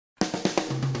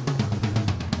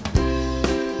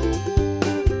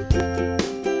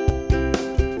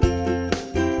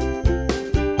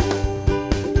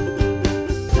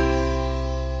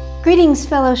Greetings,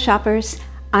 fellow shoppers.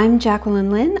 I'm Jacquelyn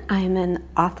Lynn. I'm an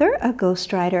author, a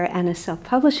ghostwriter, and a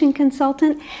self-publishing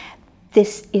consultant.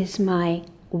 This is my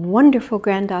wonderful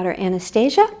granddaughter,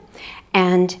 Anastasia,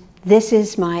 and this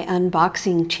is my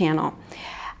unboxing channel.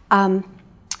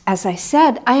 As I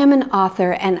said, I am an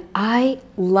author, and I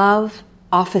love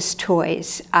office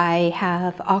toys. I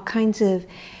have all kinds of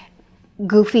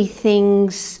goofy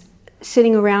things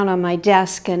sitting around on my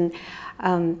desk, and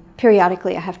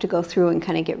periodically I have to go through and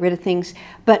kind of get rid of things.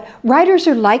 But writers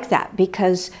are like that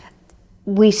because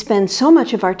we spend so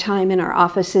much of our time in our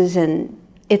offices, and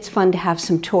it's fun to have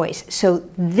some toys. So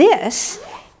this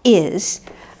is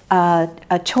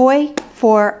a toy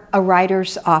for a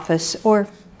writer's office, or,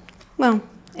 well,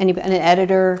 an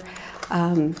editor,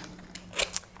 or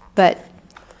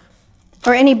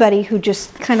anybody who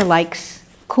just kind of likes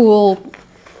cool,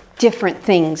 different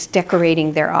things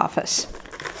decorating their office,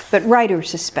 but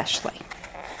writers especially.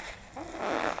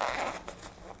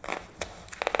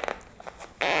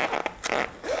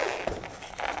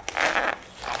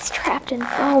 It's trapped in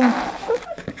foam.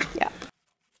 Yeah.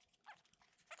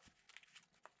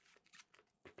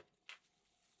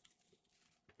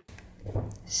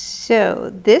 So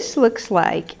this looks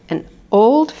like an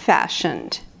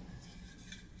old-fashioned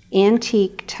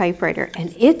antique typewriter,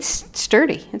 and it's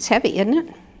sturdy. It's heavy, isn't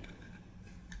it?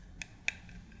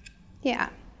 Yeah.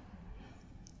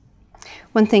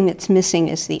 One thing that's missing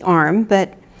is the arm,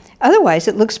 but otherwise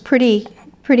it looks pretty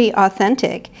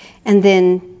authentic. And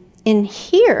then in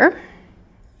here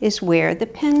is where the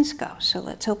pens go. So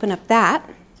let's open up that.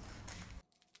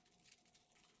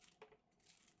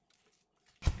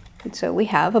 And so we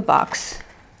have a box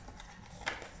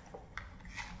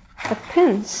of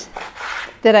pens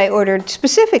that I ordered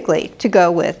specifically to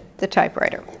go with the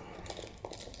typewriter.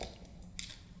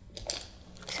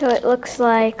 So it looks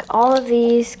like all of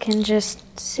these can just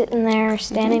sit in there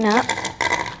standing up.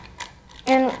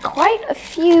 And quite a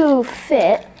few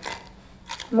fit.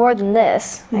 More than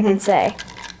this, I can say.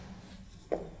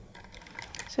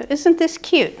 So isn't this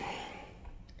cute?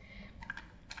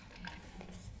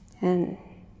 And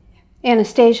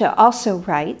Anastasia also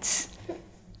writes,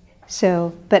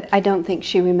 but I don't think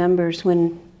she remembers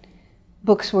when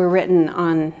books were written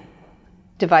on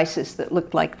devices that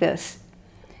looked like this,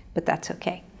 but that's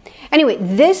okay. Anyway,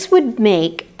 this would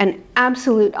make an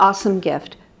absolute awesome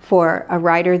gift for a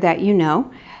writer that you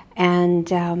know,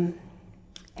 and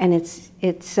it's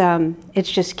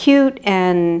just cute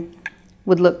and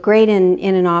would look great in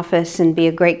an office and be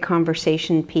a great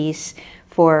conversation piece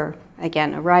for,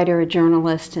 again, a writer, a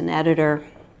journalist, an editor,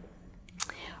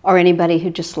 or anybody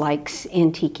who just likes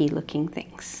antique-y looking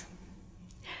things.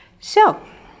 So,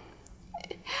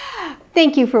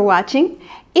 thank you for watching.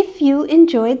 If you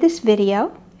enjoyed this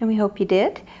video, and we hope you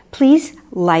did, please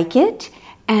like it,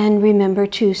 and remember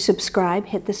to subscribe,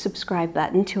 hit the subscribe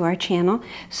button to our channel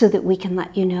so that we can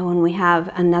let you know when we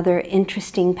have another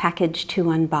interesting package to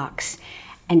unbox.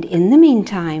 And in the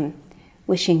meantime,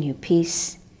 wishing you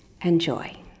peace and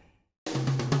joy.